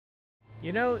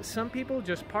You know, some people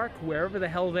just park wherever the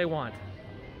hell they want.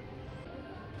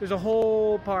 There's a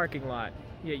whole parking lot,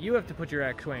 yet you have to put your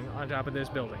X-Wing on top of this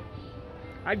building.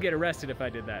 I'd get arrested if I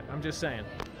did that, I'm just saying.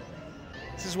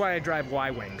 This is why I drive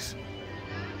Y-Wings.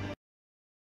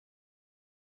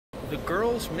 The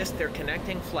girls missed their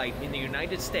connecting flight in the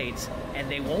United States, and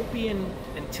they won't be in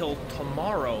until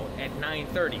tomorrow at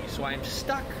 9:30, so I'm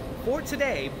stuck for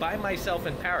today by myself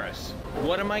in Paris.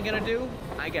 What am I gonna do?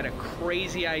 I got a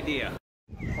crazy idea.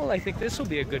 Well, I think this will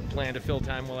be a good plan to fill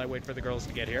time while I wait for the girls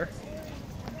to get here.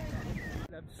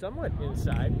 I'm somewhat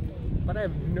inside, but I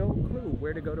have no clue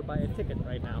where to go to buy a ticket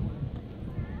right now.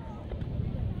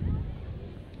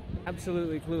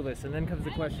 Absolutely clueless. And then comes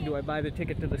the question, do I buy the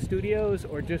ticket to the studios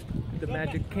or just the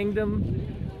Magic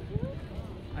Kingdom?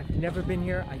 I've never been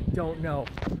here, I don't know.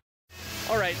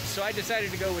 Alright, so I decided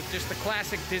to go with just the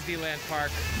classic Disneyland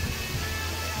park.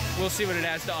 We'll see what it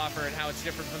has to offer and how it's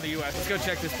different from the US. Let's go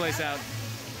check this place out.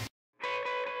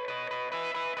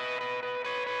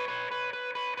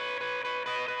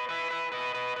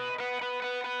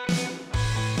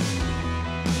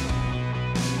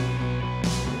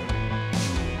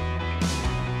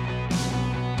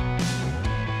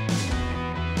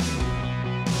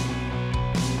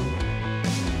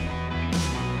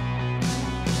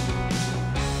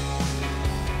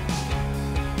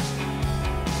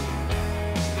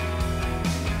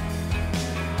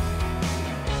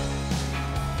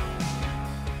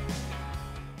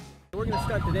 We're going to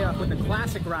start the day off with the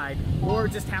classic ride, or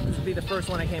just happens to be the first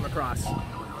one I came across.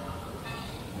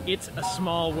 It's a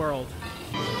Small World.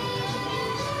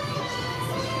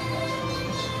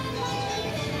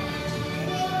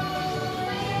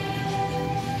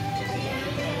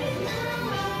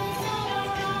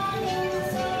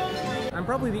 I'm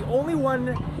probably the only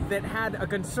one that had a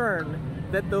concern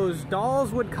that those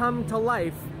dolls would come to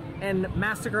life and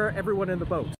massacre everyone in the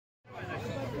boat.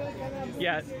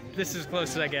 Yeah, this is as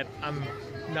close as I get. I'm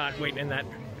not waiting in that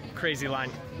crazy line.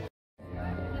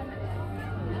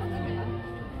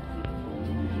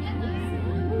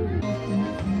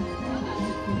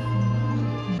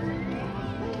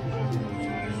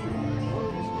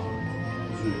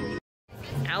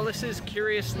 Alice's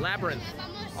Curious Labyrinth,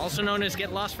 also known as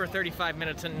get lost for 35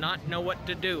 minutes and not know what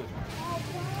to do.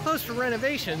 Closed for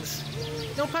renovations.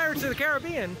 No Pirates of the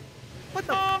Caribbean. What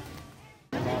the?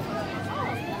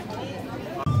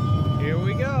 Here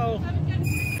we go.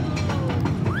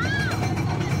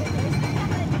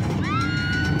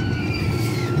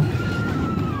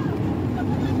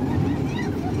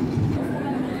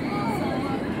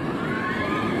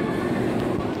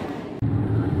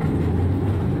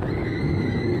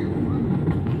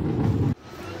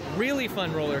 Really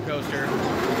fun roller coaster.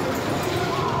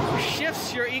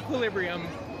 Shifts your equilibrium,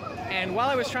 and while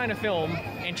I was trying to film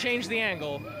and change the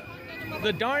angle,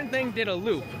 the darn thing did a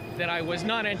loop that I was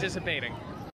not anticipating.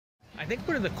 I think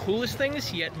one of the coolest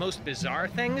things, yet most bizarre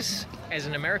things, as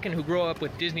an American who grew up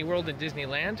with Disney World and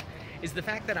Disneyland, is the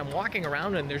fact that I'm walking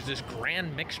around and there's this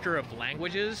grand mixture of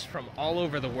languages from all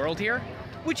over the world here,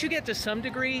 which you get to some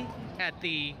degree at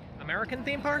the American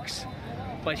theme parks,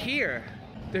 but here,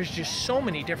 there's just so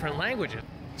many different languages.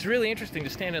 It's really interesting to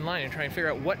stand in line and try and figure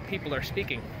out what people are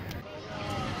speaking.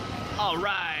 All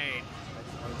right.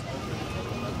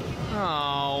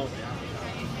 Oh.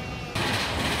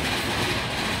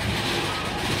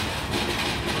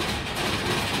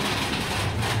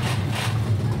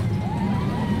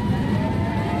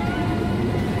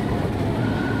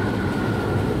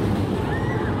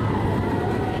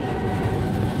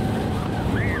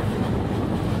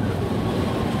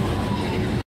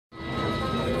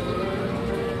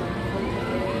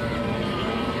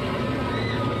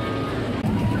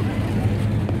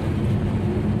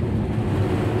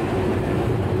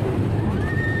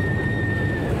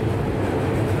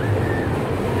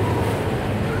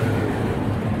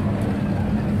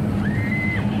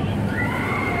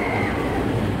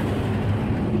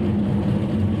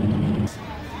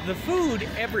 The food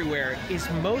everywhere is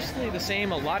mostly the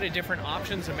same, a lot of different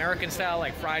options, American style,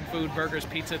 like fried food, burgers,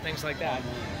 pizza, things like that.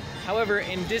 However,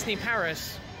 in Disney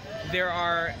Paris, there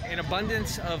are an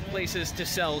abundance of places to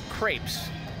sell crepes,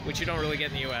 which you don't really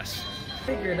get in the US. I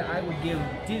figured I would give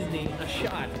Disney a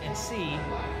shot and see,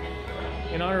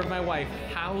 in honor of my wife,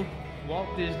 how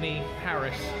Walt Disney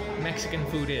Paris Mexican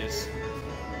food is.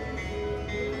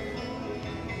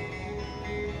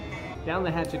 Down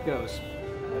the hatch it goes.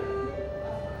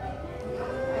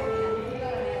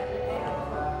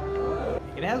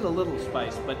 It has a little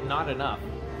spice, but not enough.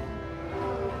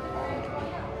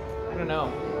 I don't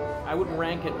know. I would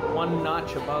rank it one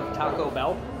notch above Taco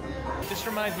Bell. This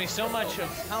reminds me so much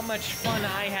of how much fun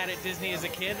I had at Disney as a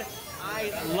kid.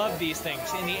 I love these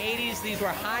things. In the 80s, these were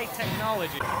high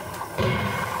technology.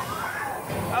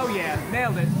 Oh yeah,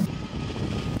 nailed it.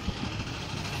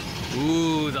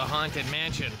 Ooh, the Haunted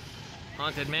Mansion.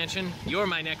 Haunted Mansion, you're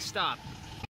my next stop.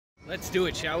 Let's do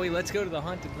it, shall we? Let's go to the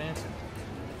Haunted Mansion.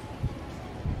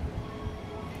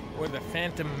 Or the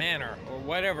Phantom Manor, or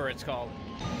whatever it's called.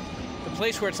 The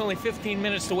place where it's only 15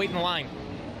 minutes to wait in line.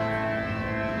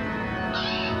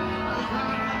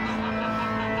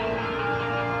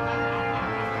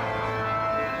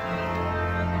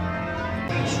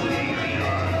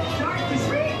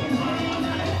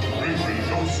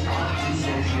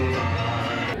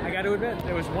 I got to admit,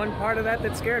 there was one part of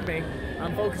that scared me.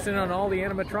 I'm focusing on all the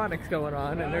animatronics going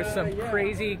on, and there's some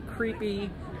crazy, creepy,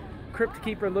 crypt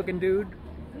keeper looking dude,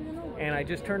 and I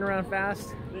just turn around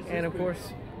fast, and of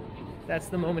course, that's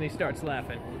the moment he starts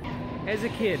laughing. As a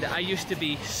kid, I used to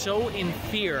be so in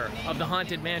fear of the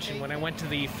Haunted Mansion when I went to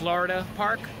the Florida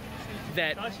park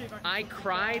that I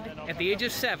cried at the age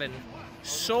of 7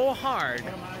 so hard,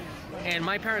 and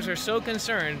my parents were so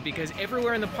concerned because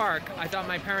everywhere in the park I thought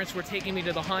my parents were taking me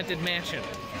to the Haunted Mansion.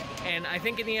 And I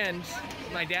think in the end,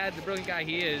 my dad, the brilliant guy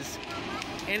he is,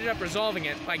 ended up resolving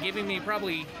it by giving me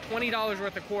probably $20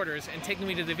 worth of quarters and taking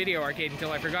me to the video arcade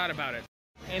until I forgot about it.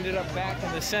 Ended up back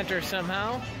in the center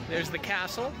somehow. There's the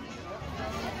castle.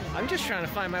 I'm just trying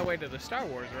to find my way to the Star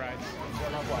Wars rides.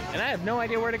 And I have no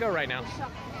idea where to go right now.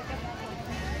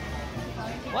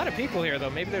 A lot of people here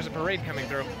though. Maybe there's a parade coming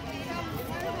through.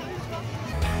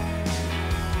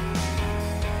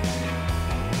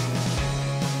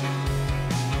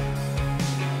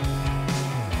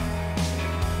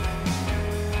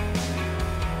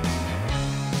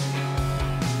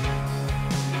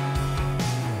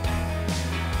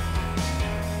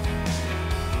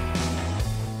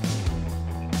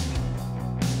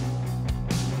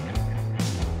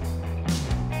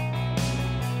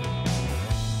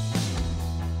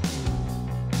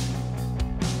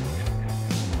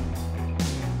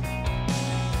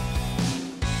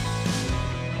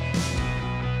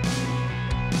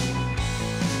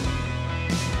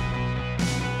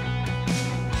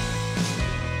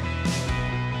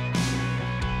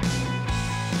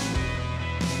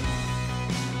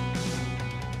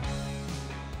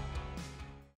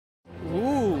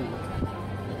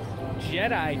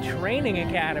 Jedi Training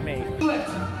Academy. Left,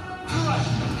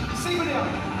 right, single down,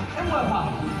 and well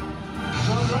high.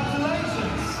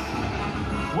 Congratulations!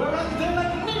 We're at the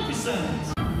magnificent!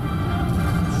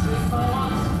 Stay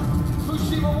fast, push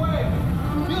him away,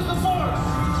 use the force!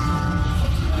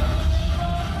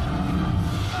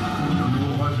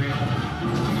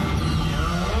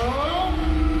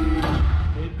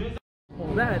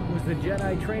 Well, that was the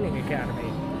Jedi Training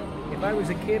Academy. If I was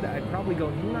a kid, I'd probably go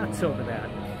nuts over that.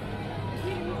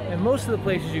 And most of the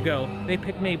places you go, they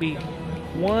pick maybe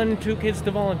 1, 2 kids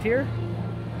to volunteer.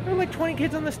 There were like 20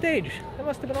 kids on the stage. That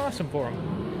must have been awesome for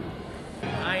them.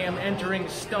 I am entering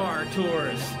Star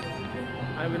Tours.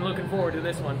 I've been looking forward to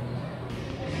this one.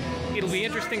 It'll be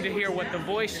interesting to hear what the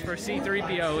voice for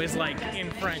C-3PO is like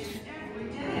in French.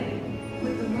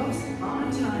 With the most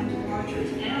on-time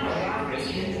departures and arrivals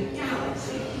in the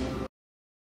galaxy.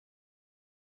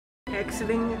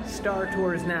 Exiting Star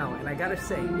Tours now, and I gotta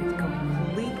say, it's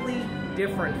completely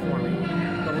different for me.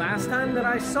 The last time that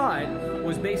I saw it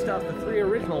was based off the 3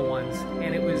 original ones,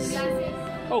 and it was...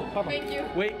 Oh, Papa. Thank you.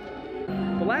 Wait.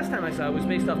 The last time I saw it was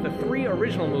based off the 3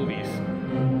 original movies.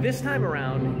 This time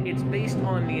around, it's based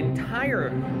on the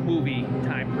entire movie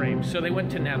time frame. So they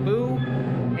went to Naboo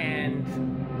and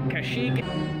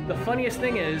Kashyyyk. The funniest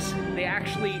thing is, they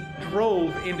actually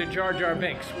drove into Jar Jar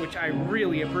Binks, which I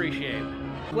really appreciate.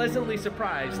 Pleasantly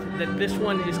surprised that this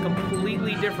one is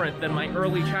completely different than my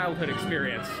early childhood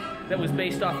experience that was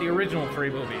based off the original 3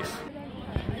 movies.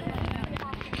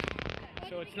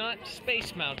 So it's not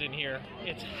Space Mountain here,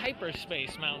 it's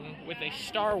Hyperspace Mountain with a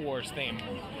Star Wars theme.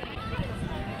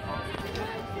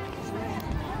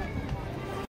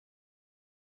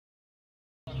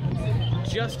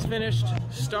 Just finished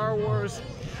Star Wars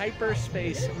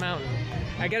Hyperspace Mountain.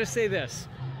 I gotta say this.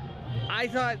 I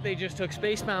thought they just took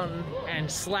Space Mountain and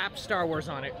slapped Star Wars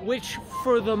on it, which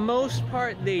for the most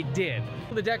part they did.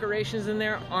 The decorations in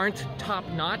there aren't top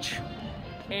notch,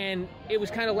 and it was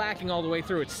kind of lacking all the way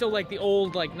through. It's still like the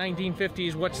old, like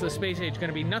 1950s, what's the space age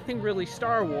gonna be? Nothing really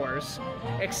Star Wars,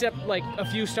 except like a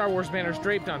few Star Wars banners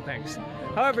draped on things.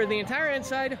 However, the entire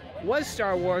inside was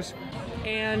Star Wars,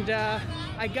 and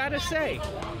I gotta say,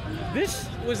 this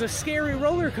was a scary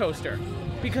roller coaster,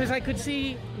 because I could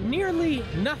see nearly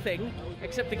nothing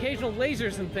except occasional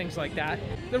lasers and things like that.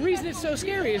 The reason it's so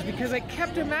scary is because I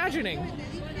kept imagining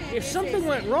if something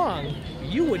went wrong,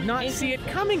 You would not see it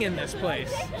coming in this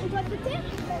place.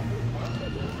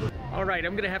 All right,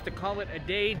 I'm gonna have to call it a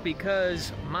day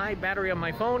because my battery on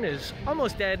my phone is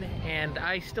almost dead and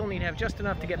I still need to have just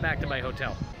enough to get back to my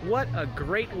hotel. What a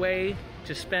great way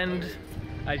to spend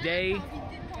a day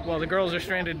while the girls are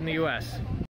stranded in the US.